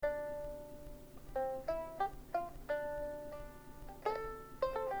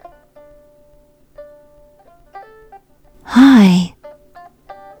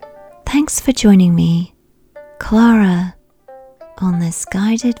Thanks for joining me, Clara, on this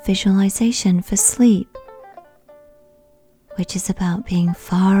guided visualization for sleep, which is about being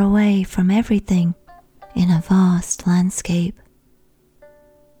far away from everything in a vast landscape.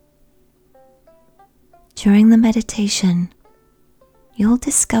 During the meditation, you'll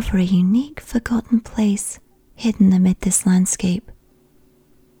discover a unique forgotten place hidden amid this landscape.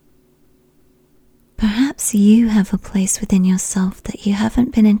 Perhaps you have a place within yourself that you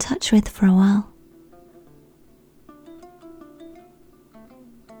haven't been in touch with for a while.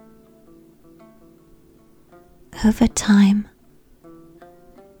 Over time,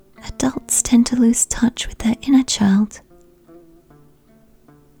 adults tend to lose touch with their inner child.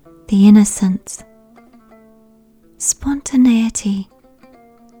 The innocence, spontaneity,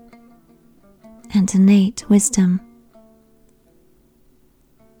 and innate wisdom.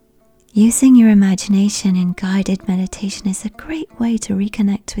 Using your imagination in guided meditation is a great way to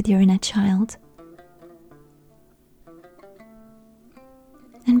reconnect with your inner child.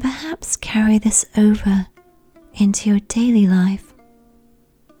 And perhaps carry this over into your daily life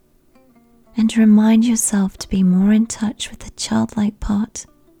and remind yourself to be more in touch with the childlike part,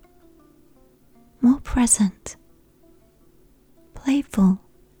 more present, playful,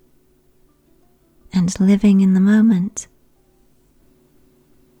 and living in the moment.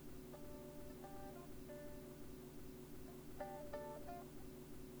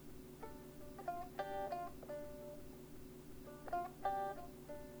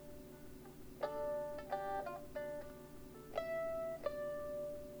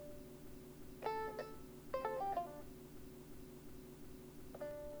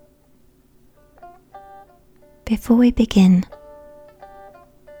 Before we begin,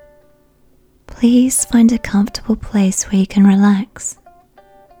 please find a comfortable place where you can relax.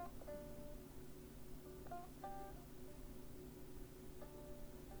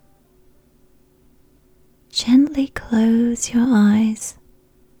 Gently close your eyes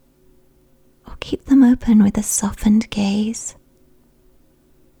or keep them open with a softened gaze.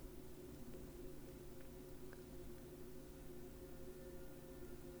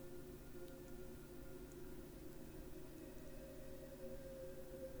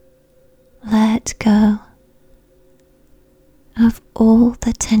 Let go of all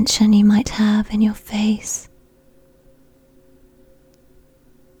the tension you might have in your face,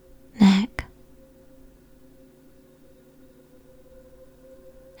 neck,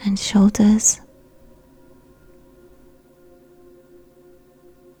 and shoulders.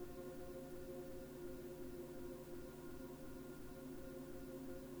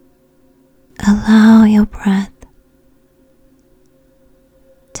 Allow your breath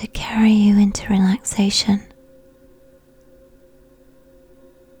to carry you into relaxation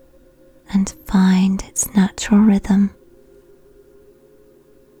and find its natural rhythm.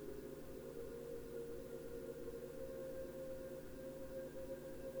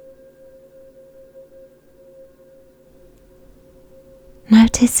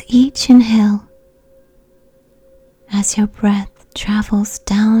 Notice each inhale as your breath travels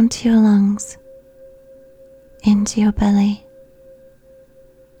down to your lungs, into your belly.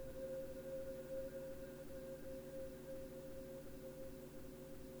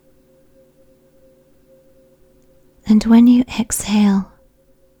 And when you exhale,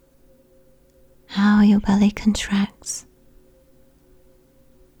 how your belly contracts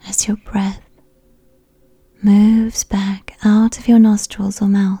as your breath moves back out of your nostrils or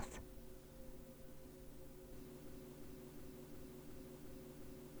mouth.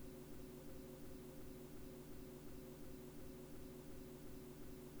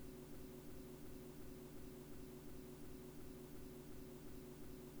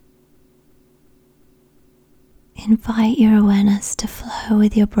 Invite your awareness to flow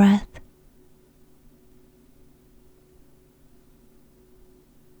with your breath.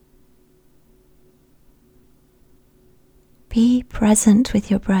 Be present with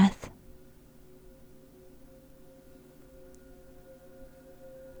your breath.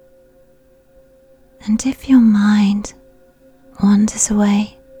 And if your mind wanders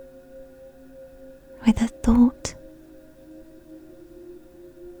away with a thought,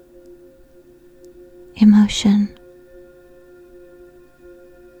 emotion,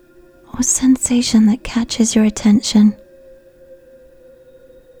 or sensation that catches your attention,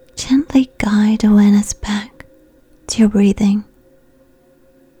 gently guide awareness back to your breathing.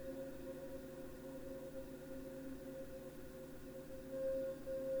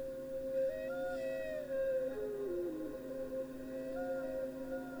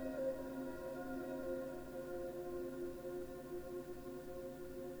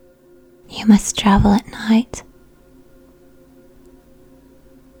 You must travel at night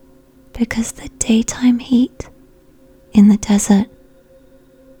because the daytime heat in the desert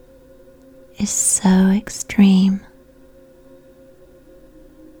is so extreme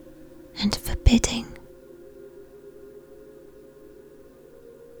and forbidding.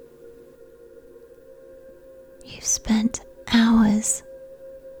 You've spent hours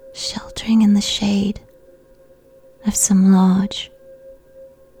sheltering in the shade of some large,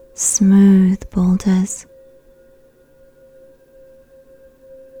 smooth boulders.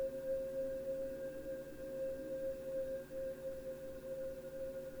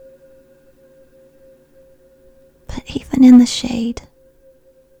 But even in the shade,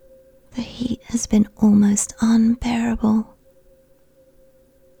 the heat has been almost unbearable.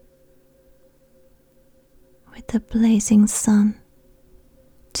 With the blazing sun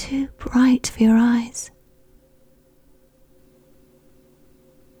too bright for your eyes.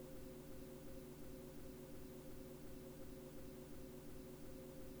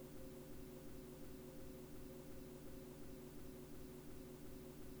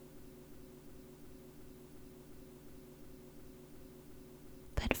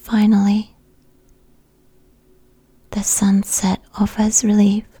 But finally, the sunset offers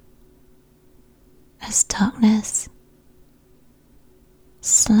relief as darkness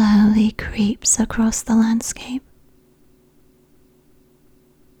slowly creeps across the landscape.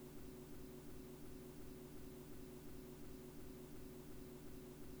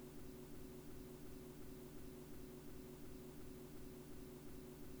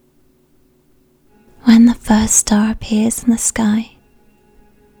 When the first star appears in the sky,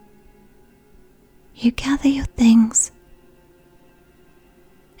 you gather your things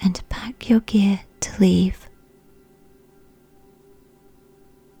and pack your gear to leave.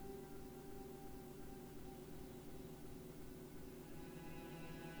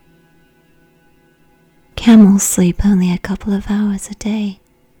 Camels sleep only a couple of hours a day,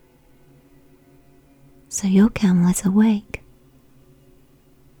 so your camel is awake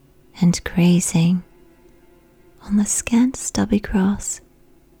and grazing on the scant stubby grass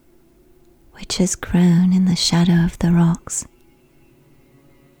which has grown in the shadow of the rocks.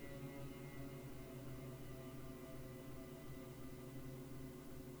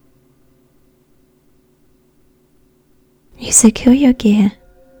 You secure your gear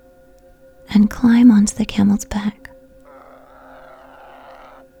and climb onto the camel's back.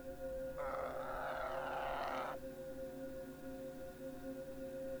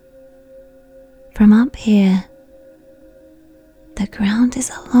 From up here, the ground is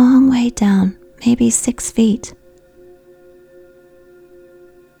a long way down, maybe 6 feet,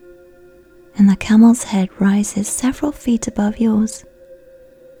 and the camel's head rises several feet above yours.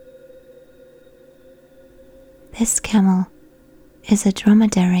 This camel is a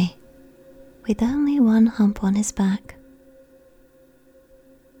dromedary with only one hump on his back.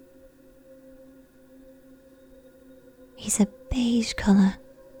 He's a beige color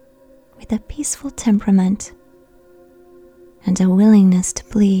with a peaceful temperament and a willingness to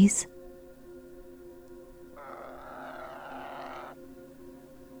please.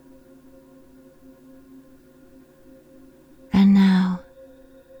 And now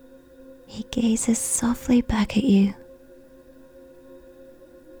he gazes softly back at you,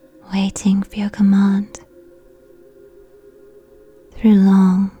 waiting for your command. Through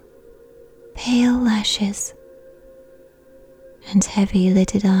long, pale lashes and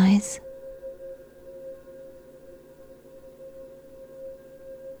heavy-lidded eyes.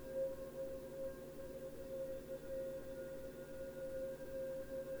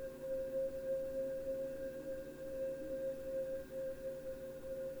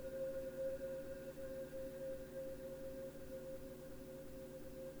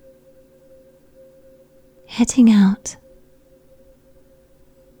 Heading out,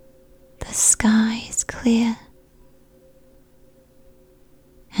 the sky is clear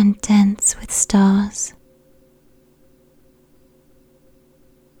and dense with stars.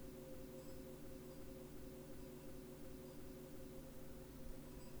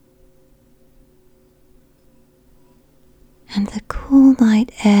 And the cool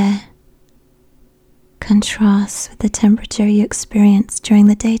night air contrasts with the temperature you experience during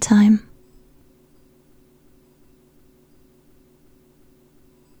the daytime.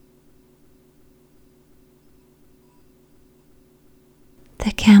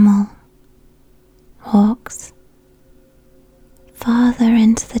 The camel walks farther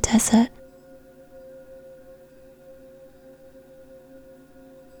into the desert.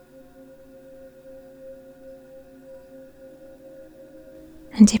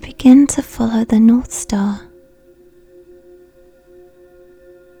 And you begin to follow the North Star,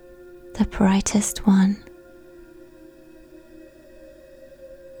 the brightest one.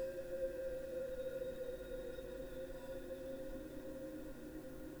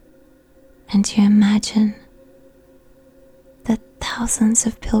 and you imagine the thousands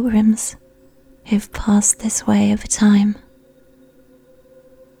of pilgrims who've passed this way over time.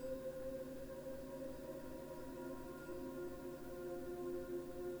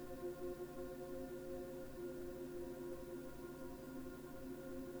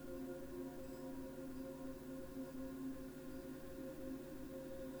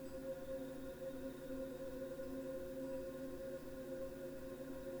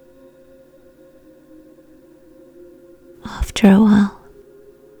 After a while,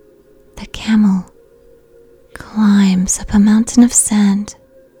 the camel climbs up a mountain of sand.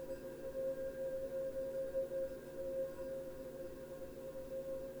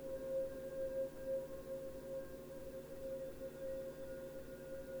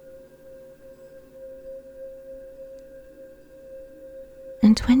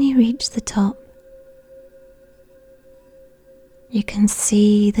 And when you reach the top, you can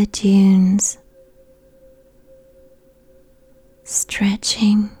see the dunes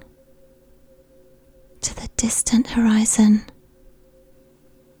stretching to the distant horizon.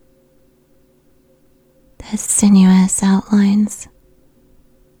 Their sinuous outlines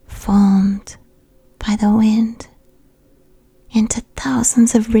formed by the wind into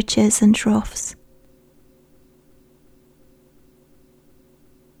thousands of ridges and troughs.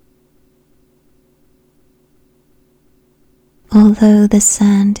 Although the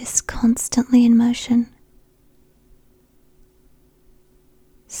sand is constantly in motion,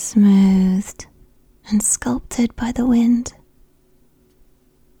 smoothed and sculpted by the wind,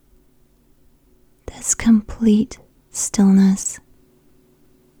 there's complete stillness.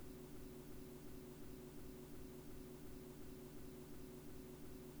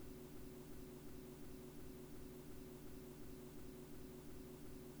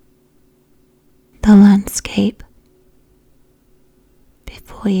 The landscape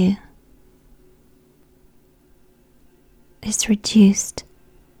before you is reduced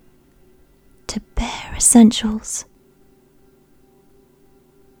to bare essentials: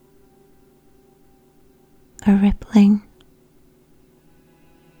 a rippling,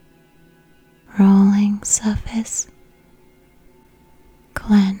 rolling surface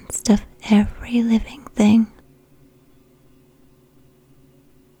cleansed of every living thing.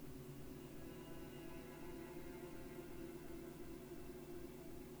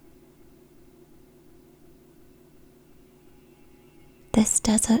 This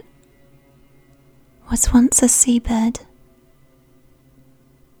desert was once a seabed,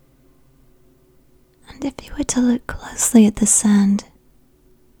 and if you were to look closely at the sand,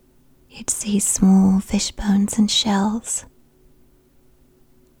 you'd see small fish bones and shells.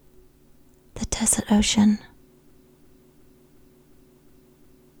 The desert ocean.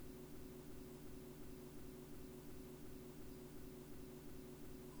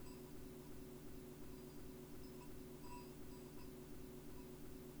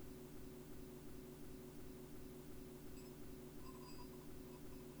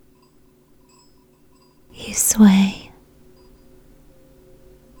 You sway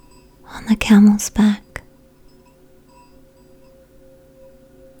on the camel's back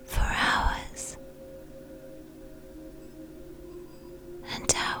for hours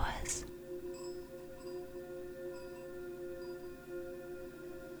and hours.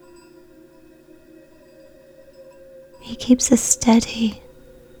 He keeps a steady,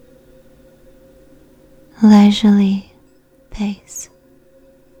 leisurely pace.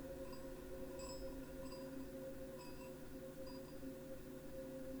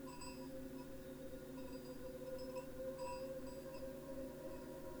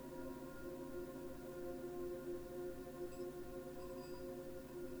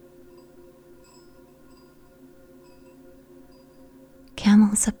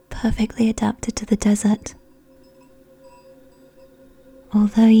 Camels are perfectly adapted to the desert.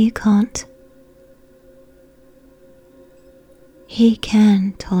 Although you can't, he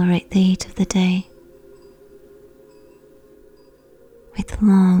can tolerate the heat of the day, with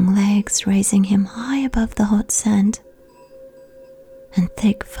long legs raising him high above the hot sand, and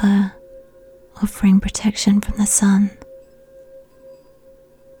thick fur offering protection from the sun.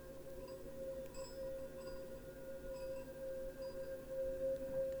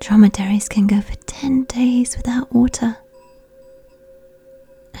 Dromedaries can go for 10 days without water,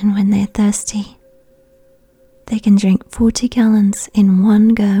 and when they're thirsty, they can drink 40 gallons in one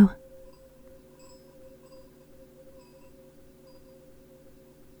go.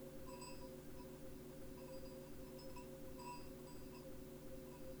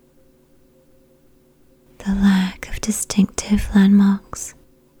 The lack of distinctive landmarks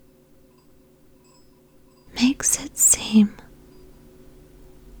makes it seem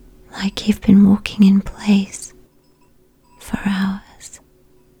like you've been walking in place for hours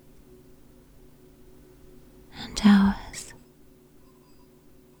and hours.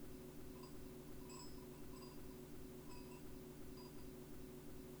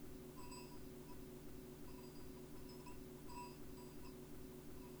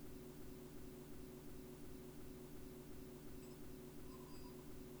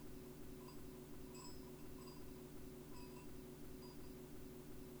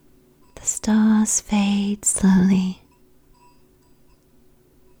 The stars fade slowly,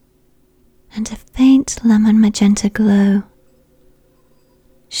 and a faint lemon magenta glow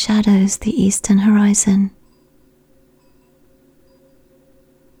shadows the eastern horizon.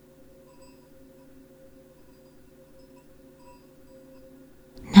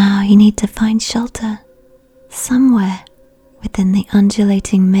 Now you need to find shelter somewhere within the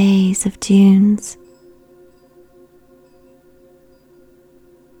undulating maze of dunes.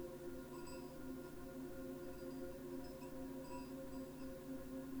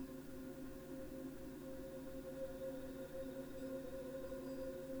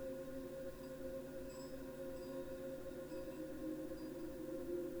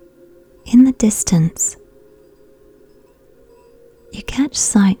 In the distance, you catch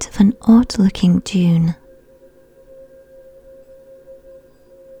sight of an odd-looking dune.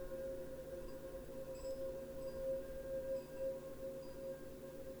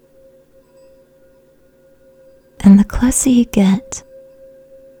 And the closer you get,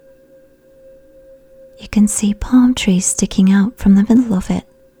 you can see palm trees sticking out from the middle of it.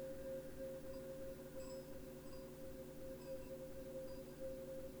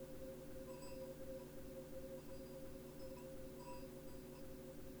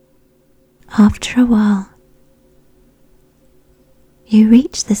 After a while, you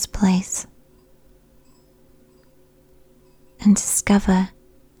reach this place and discover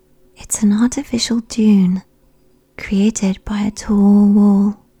it's an artificial dune created by a tall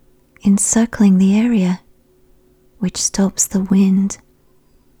wall encircling the area, which stops the wind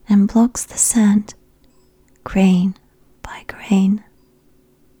and blocks the sand grain by grain.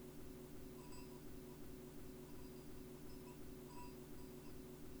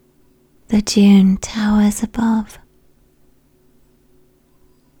 The dune towers above,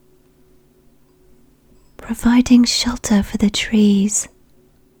 providing shelter for the trees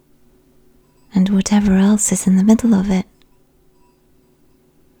and whatever else is in the middle of it.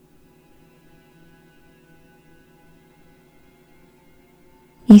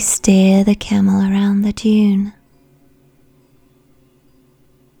 You steer the camel around the dune.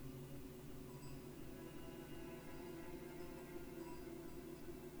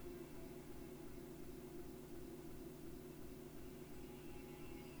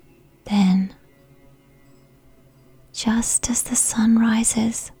 Then, just as the sun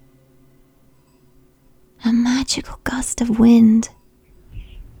rises, a magical gust of wind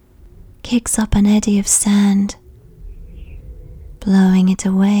kicks up an eddy of sand, blowing it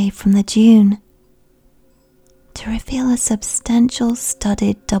away from the dune to reveal a substantial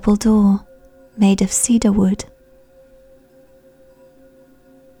studded double door made of cedar wood.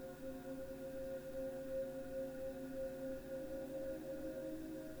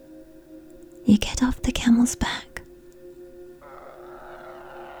 You get off the camel's back.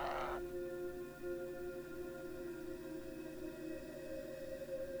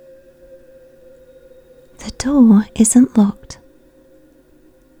 The door isn't locked,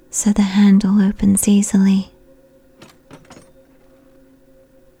 so the handle opens easily.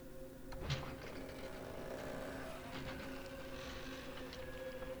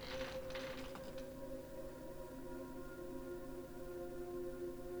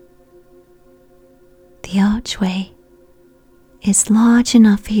 The archway is large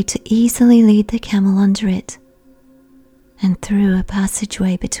enough for you to easily lead the camel under it and through a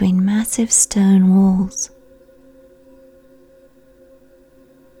passageway between massive stone walls.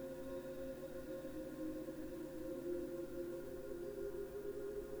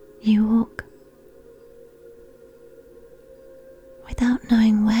 You walk without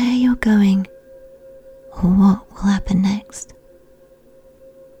knowing where you're going or what will happen next.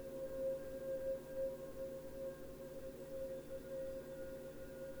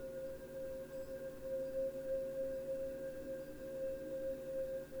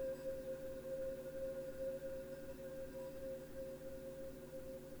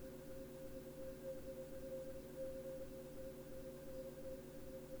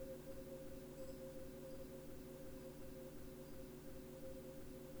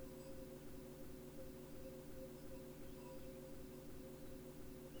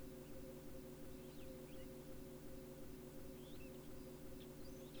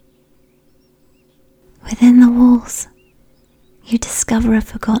 Within the walls, you discover a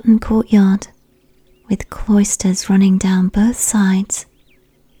forgotten courtyard with cloisters running down both sides,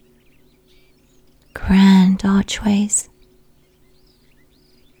 grand archways,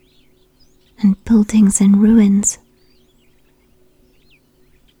 and buildings in ruins.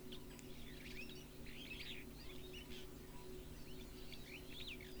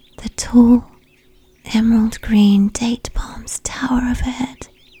 The tall, emerald green date palms tower overhead.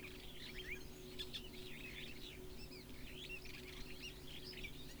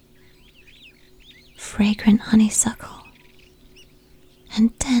 Fragrant honeysuckle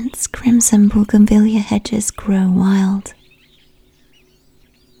and dense crimson bougainvillea hedges grow wild,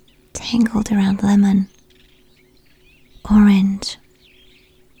 tangled around lemon, orange,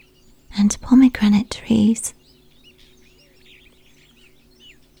 and pomegranate trees.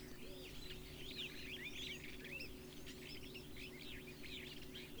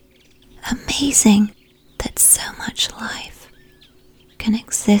 Amazing that so much life can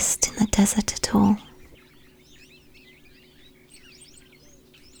exist in the desert at all.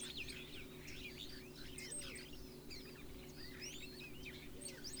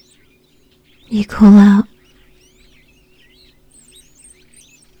 You call out,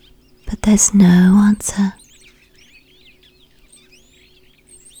 but there's no answer.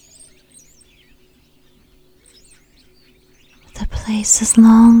 The place has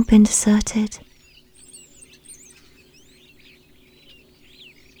long been deserted.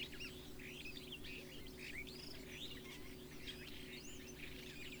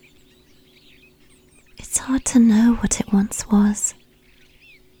 It's hard to know what it once was.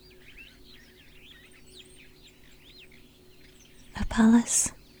 A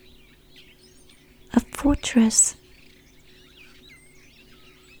palace, a fortress,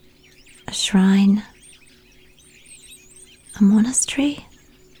 a shrine, a monastery?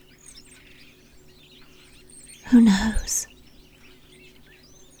 Who knows?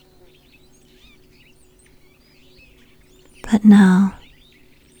 But now,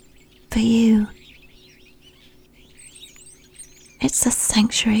 for you, it's a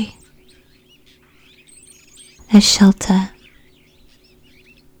sanctuary, a shelter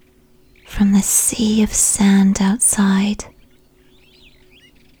from the sea of sand outside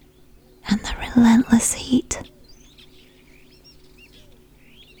and the relentless heat.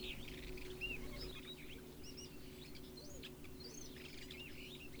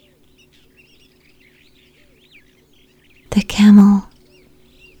 The camel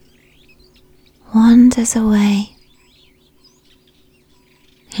wanders away,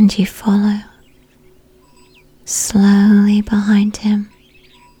 and you follow slowly behind him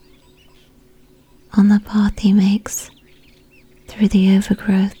on the path he makes through the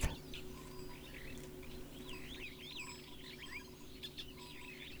overgrowth.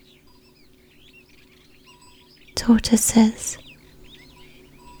 Tortoises,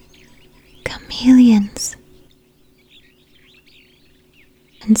 chameleons,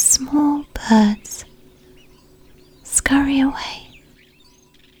 and small birds scurry away.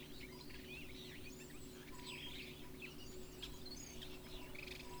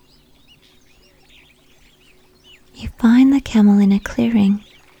 You find the camel in a clearing,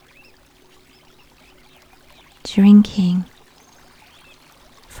 drinking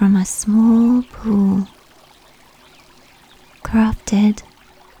from a small pool crafted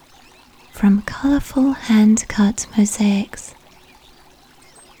from colourful hand-cut mosaics.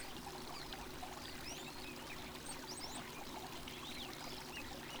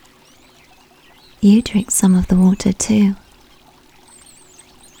 You drink some of the water too.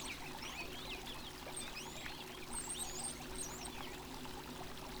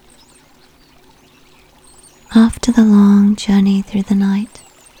 After the long journey through the night,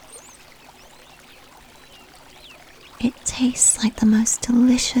 it tastes like the most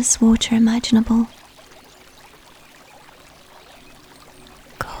delicious water imaginable.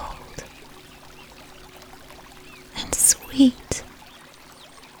 Cold and sweet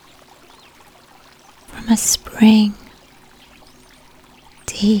from a spring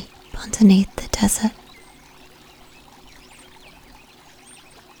deep underneath the desert.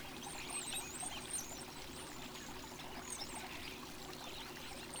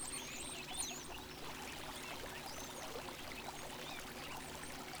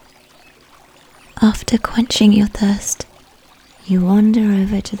 After quenching your thirst, you wander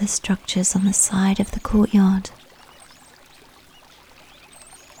over to the structures on the side of the courtyard.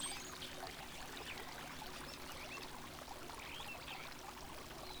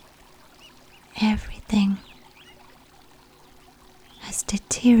 Everything has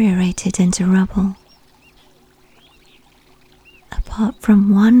deteriorated into rubble, apart from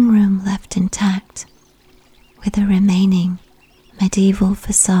one room left intact with a remaining medieval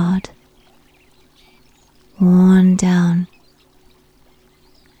facade worn down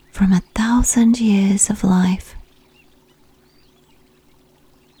from 1,000 years of life.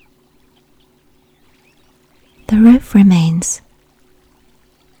 The roof remains,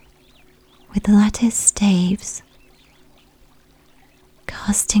 with lattice staves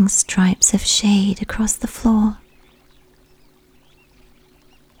casting stripes of shade across the floor.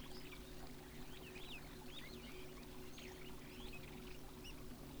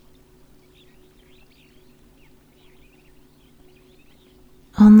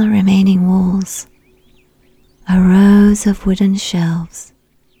 On the remaining walls are rows of wooden shelves,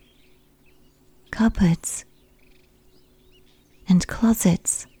 cupboards, and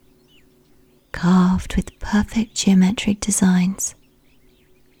closets carved with perfect geometric designs.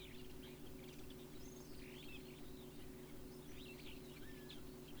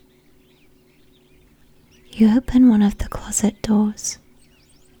 You open one of the closet doors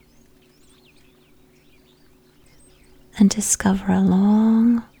and discover a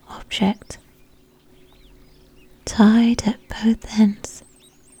long object tied at both ends.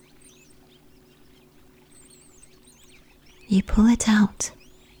 You pull it out.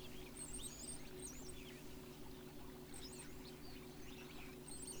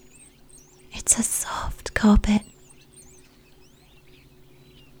 It's a soft carpet,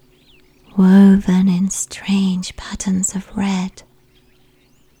 woven in strange patterns of red,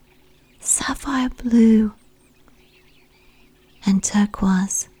 sapphire blue, and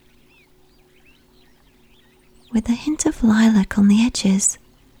turquoise, with a hint of lilac on the edges.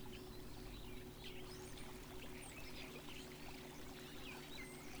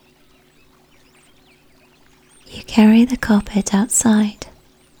 You carry the carpet outside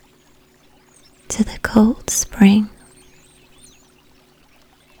to the cold spring.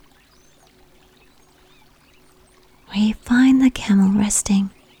 Where you find the camel resting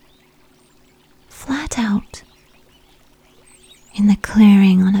flat out in the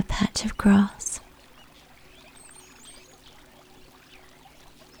clearing on a patch of grass.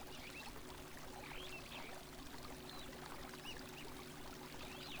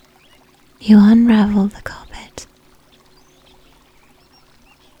 You unravel the carpet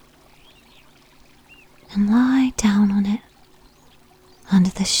and lie down on it under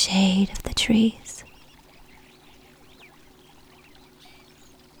the shade of the trees.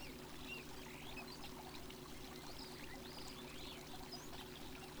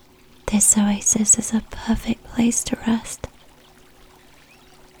 This oasis is a perfect place to rest.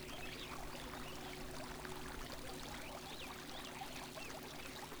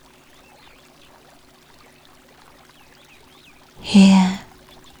 Here,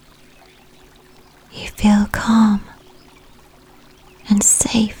 you feel calm and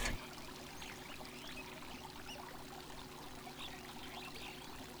safe.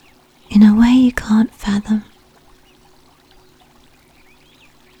 In a way you can't fathom.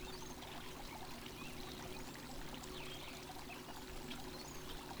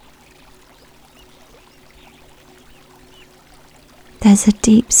 There's a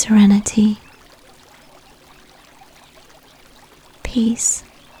deep serenity, peace,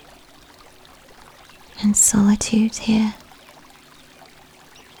 and solitude here.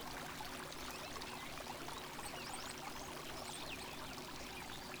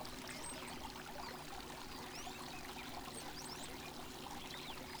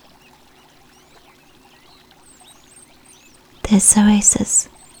 This oasis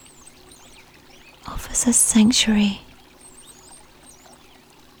offers a sanctuary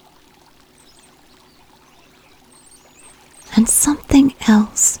and something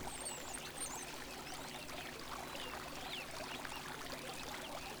else.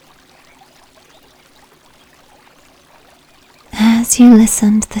 As you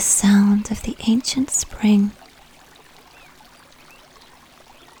listen to the sound of the ancient spring,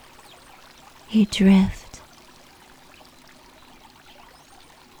 you drift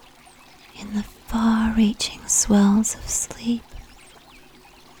in the far-reaching swells of sleep.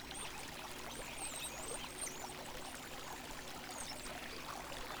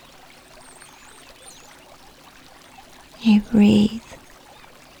 You breathe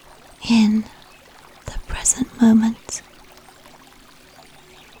in the present moment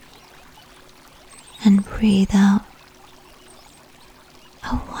and breathe out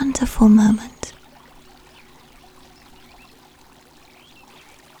a wonderful moment.